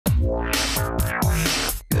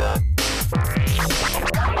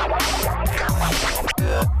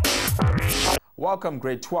Welcome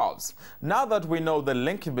grade 12s. Now that we know the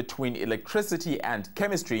link between electricity and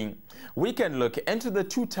chemistry, we can look into the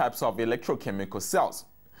two types of electrochemical cells.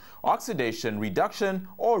 Oxidation, reduction,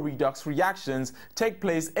 or redox reactions take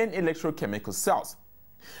place in electrochemical cells.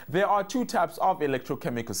 There are two types of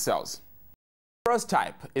electrochemical cells. The first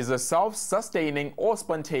type is a self-sustaining or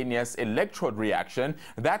spontaneous electrode reaction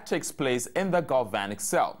that takes place in the galvanic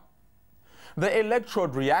cell. The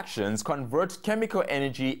electrode reactions convert chemical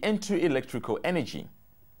energy into electrical energy.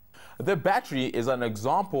 The battery is an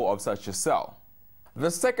example of such a cell.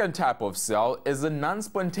 The second type of cell is a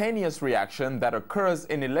non-spontaneous reaction that occurs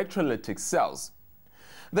in electrolytic cells.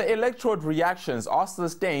 The electrode reactions are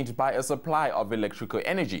sustained by a supply of electrical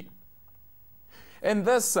energy. In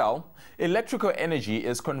this cell, electrical energy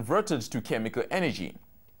is converted to chemical energy.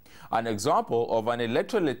 An example of an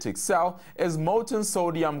electrolytic cell is molten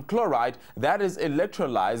sodium chloride that is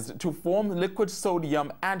electrolyzed to form liquid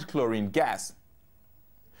sodium and chlorine gas.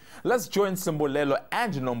 Let's join Simbulelo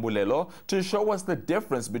and Nombulelo to show us the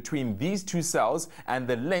difference between these two cells and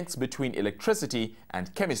the links between electricity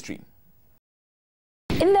and chemistry.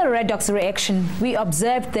 In the redox reaction, we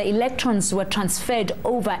observed the electrons were transferred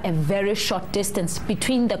over a very short distance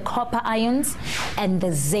between the copper ions and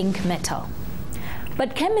the zinc metal.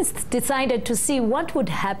 But chemists decided to see what would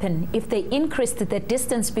happen if they increased the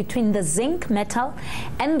distance between the zinc metal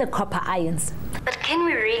and the copper ions. But can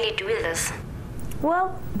we really do this?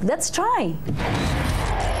 Well, let's try.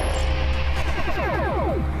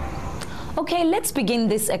 Okay, let's begin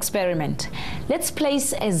this experiment. Let's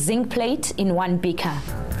place a zinc plate in one beaker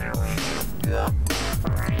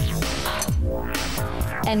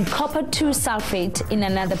and copper 2 sulfate in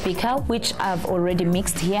another beaker, which I've already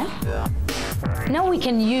mixed here. Now we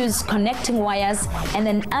can use connecting wires and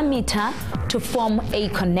an ammeter to form a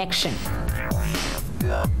connection.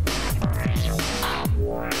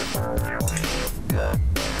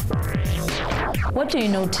 What do you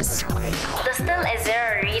notice? There's still a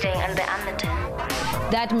 0 reading on the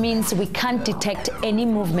ammeter. That means we can't detect any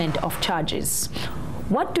movement of charges.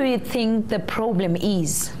 What do you think the problem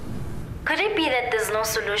is? Could it be that there's no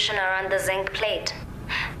solution around the zinc plate?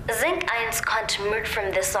 Zinc ions can't move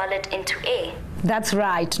from the solid into air. That's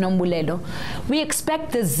right, Nombulelo. We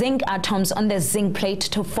expect the zinc atoms on the zinc plate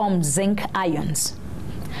to form zinc ions.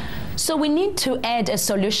 So we need to add a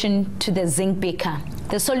solution to the zinc beaker.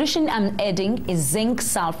 The solution I'm adding is zinc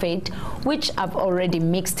sulfate, which I've already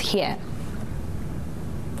mixed here.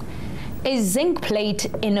 A zinc plate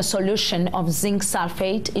in a solution of zinc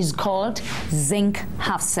sulfate is called zinc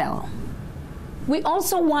half cell. We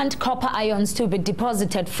also want copper ions to be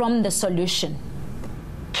deposited from the solution.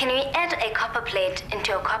 Can we add a copper plate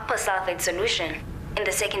into a copper sulfate solution in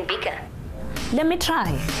the second beaker? Let me try.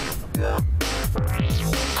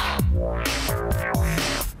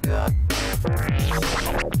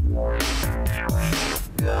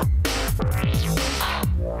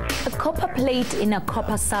 A copper plate in a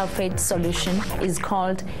copper sulfate solution is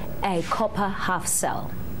called a copper half cell.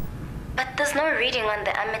 But there's no reading on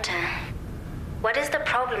the ammeter. What is the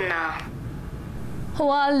problem now?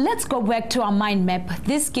 Well, let's go back to our mind map.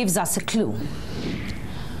 This gives us a clue.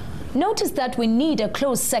 Notice that we need a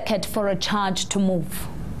closed circuit for a charge to move.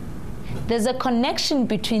 There's a connection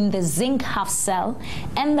between the zinc half cell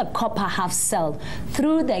and the copper half cell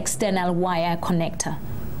through the external wire connector.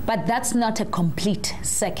 But that's not a complete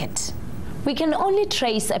circuit. We can only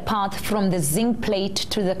trace a path from the zinc plate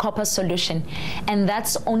to the copper solution, and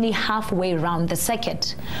that's only halfway around the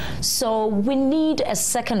circuit. So we need a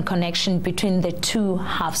second connection between the two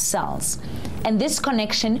half cells. And this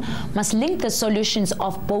connection must link the solutions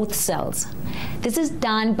of both cells. This is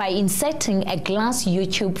done by inserting a glass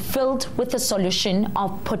U-tube filled with a solution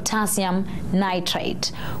of potassium nitrate,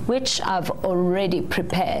 which I've already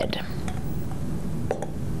prepared.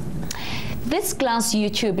 This glass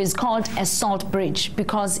U-tube is called a salt bridge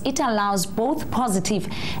because it allows both positive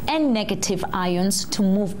and negative ions to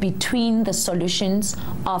move between the solutions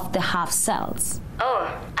of the half cells.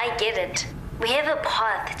 Oh, I get it. We have a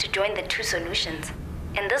path to join the two solutions,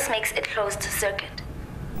 and this makes a closed circuit.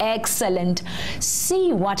 Excellent.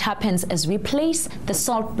 See what happens as we place the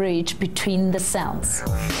salt bridge between the cells.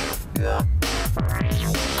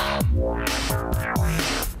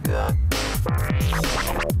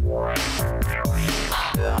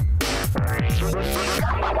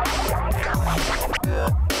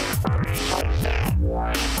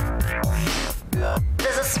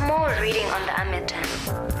 There's a small reading on the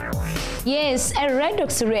ammeter. Yes, a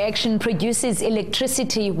redox reaction produces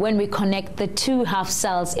electricity when we connect the two half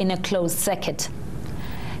cells in a closed circuit.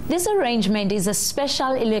 This arrangement is a special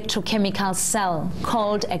electrochemical cell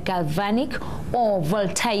called a galvanic or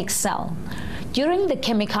voltaic cell. During the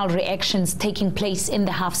chemical reactions taking place in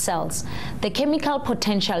the half cells, the chemical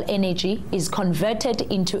potential energy is converted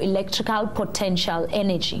into electrical potential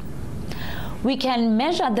energy. We can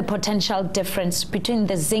measure the potential difference between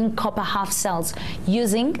the zinc-copper half cells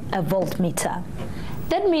using a voltmeter.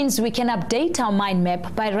 That means we can update our mind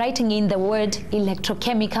map by writing in the word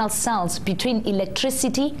electrochemical cells between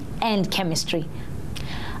electricity and chemistry.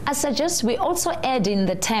 I suggest we also add in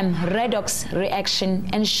the term redox reaction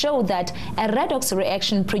and show that a redox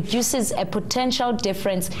reaction produces a potential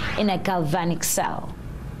difference in a galvanic cell.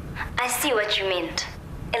 I see what you meant.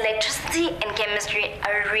 Electricity and chemistry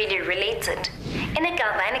are really related. In a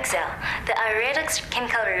galvanic cell, there are redox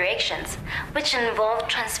chemical reactions which involve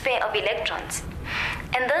transfer of electrons.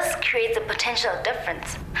 And this creates a potential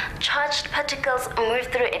difference. Charged particles move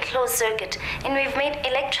through a closed circuit and we've made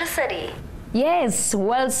electricity. Yes,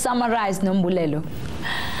 well summarized, Nombulelo.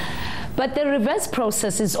 But the reverse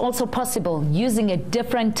process is also possible using a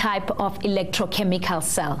different type of electrochemical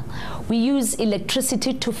cell. We use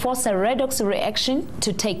electricity to force a redox reaction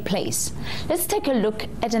to take place. Let's take a look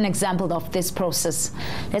at an example of this process.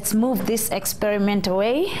 Let's move this experiment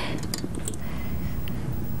away.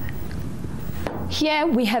 Here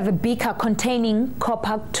we have a beaker containing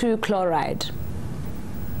copper 2 chloride.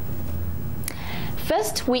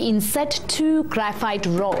 First, we insert 2 graphite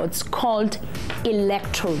rods called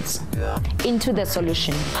electrodes into the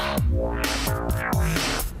solution.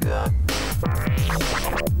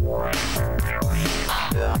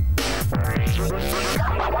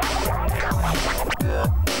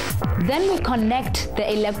 Then we connect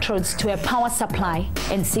the electrodes to a power supply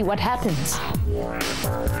and see what happens.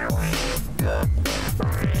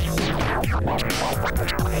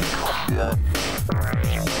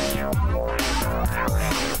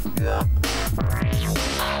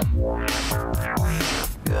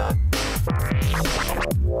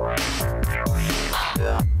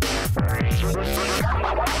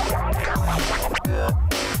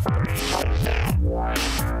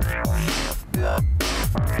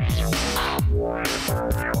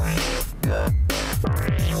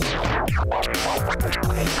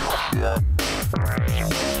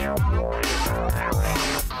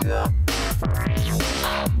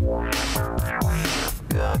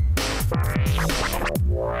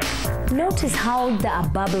 Notice how there are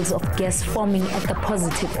bubbles of gas forming at the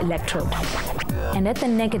positive electrode. And at the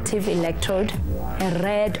negative electrode, a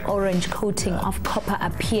red-orange coating of copper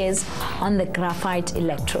appears on the graphite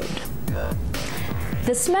electrode.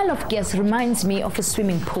 The smell of gas reminds me of a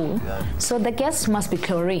swimming pool, so the gas must be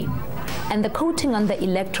chlorine, and the coating on the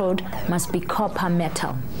electrode must be copper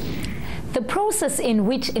metal. The process in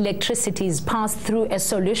which electricity is passed through a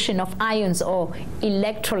solution of ions or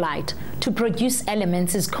electrolyte to produce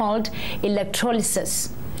elements is called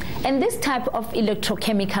electrolysis. And this type of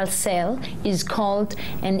electrochemical cell is called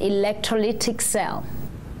an electrolytic cell.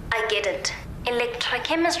 I get it.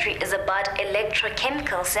 Electrochemistry is about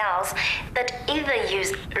electrochemical cells that either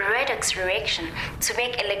use redox reaction to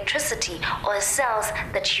make electricity or cells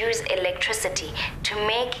that use electricity to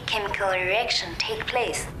make chemical reaction take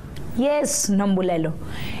place. Yes, Nombulelo.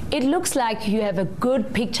 It looks like you have a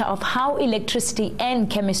good picture of how electricity and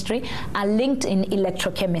chemistry are linked in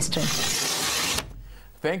electrochemistry.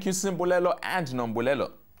 Thank you, Simbulelo and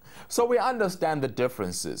Nombulelo. So we understand the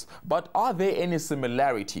differences, but are there any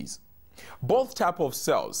similarities? Both types of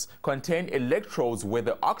cells contain electrodes where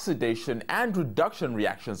the oxidation and reduction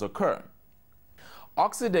reactions occur.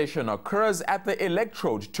 Oxidation occurs at the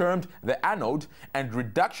electrode termed the anode, and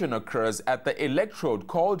reduction occurs at the electrode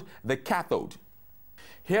called the cathode.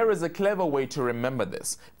 Here is a clever way to remember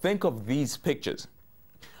this. Think of these pictures.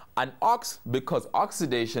 An ox because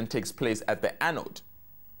oxidation takes place at the anode,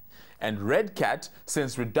 and red cat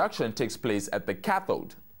since reduction takes place at the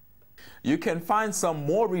cathode. You can find some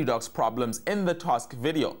more redox problems in the task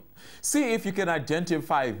video. See if you can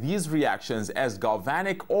identify these reactions as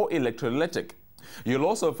galvanic or electrolytic. You'll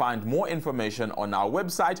also find more information on our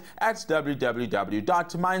website at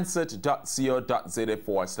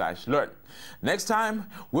www.mindset.co.za/learn. Next time,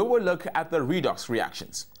 we will look at the redox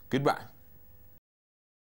reactions. Goodbye.